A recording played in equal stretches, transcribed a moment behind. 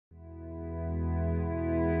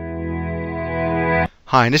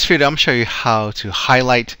Hi, in this video I'm going to show you how to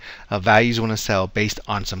highlight values in a cell based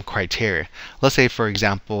on some criteria. Let's say, for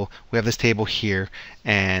example, we have this table here,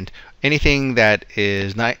 and anything that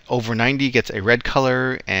is over 90 gets a red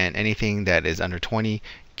color, and anything that is under 20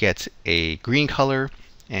 gets a green color,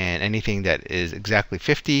 and anything that is exactly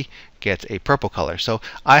 50 gets a purple color. So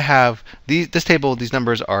I have this table. These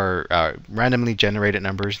numbers are randomly generated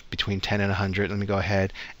numbers between 10 and 100. Let me go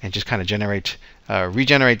ahead and just kind of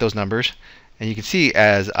regenerate those numbers. And you can see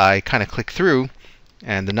as I kind of click through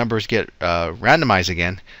and the numbers get randomized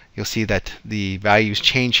again, you'll see that the values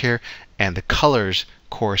change here and the colors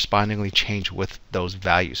correspondingly change with those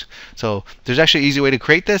values. So there's actually an easy way to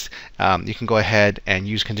create this. You can go ahead and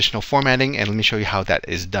use conditional formatting, and let me show you how that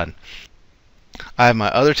is done. I have my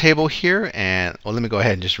other table here, and well, let me go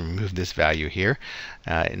ahead and just remove this value here.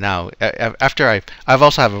 Now, after I've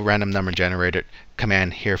also have a random number generator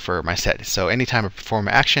command here for my set. So anytime I perform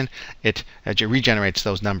an action, it regenerates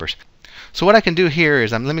those numbers. So what I can do here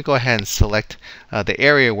is let me go ahead and select the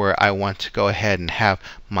area where I want to go ahead and have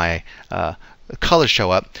my colors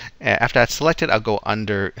show up. After that's selected, I'll go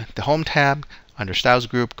under the Home tab, under Styles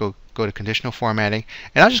Group, go to Conditional Formatting,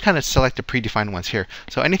 and I'll just kind of select the predefined ones here.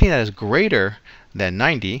 So anything that is greater than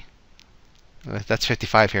 90, that's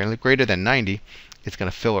 55 here, greater than 90, it's going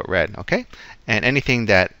to fill it red, okay? And anything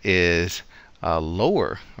that is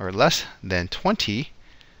lower or less than 20,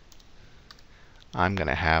 I'm going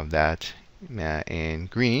to have that in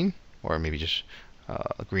green, or maybe just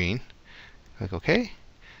green. Click OK.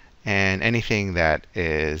 And anything that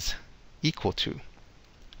is equal to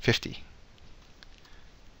 50.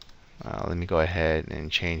 Let me go ahead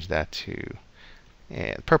and change that to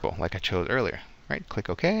purple, like I chose earlier. Right? Click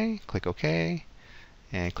OK, click OK,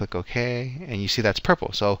 and click OK, and you see that's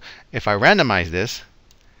purple. So if I randomize this,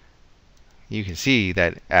 you can see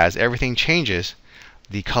that as everything changes,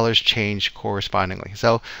 the colors change correspondingly.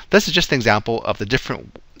 So this is just an example of the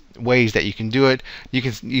different ways that you can do it.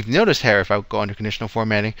 You've noticed here, if I go under conditional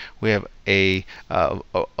formatting, we have a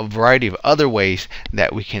variety of other ways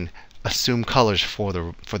that we can assume colors for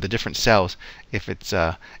the different cells. If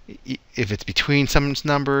it's between some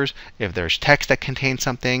numbers, if there's text that contains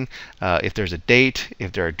something, if there's a date,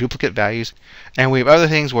 if there are duplicate values, and we have other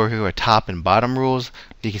things where we have top and bottom rules.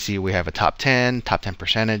 You can see we have a top 10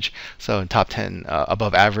 percentage, so in top 10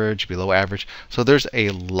 above average, below average. So there's a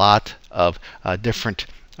lot of different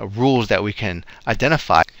rules that we can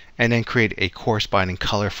identify and then create a corresponding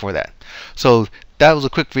color for that. So that was a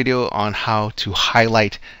quick video on how to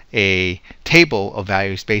highlight a table of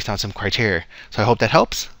values based on some criteria. So I hope that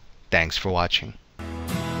helps. Thanks for watching.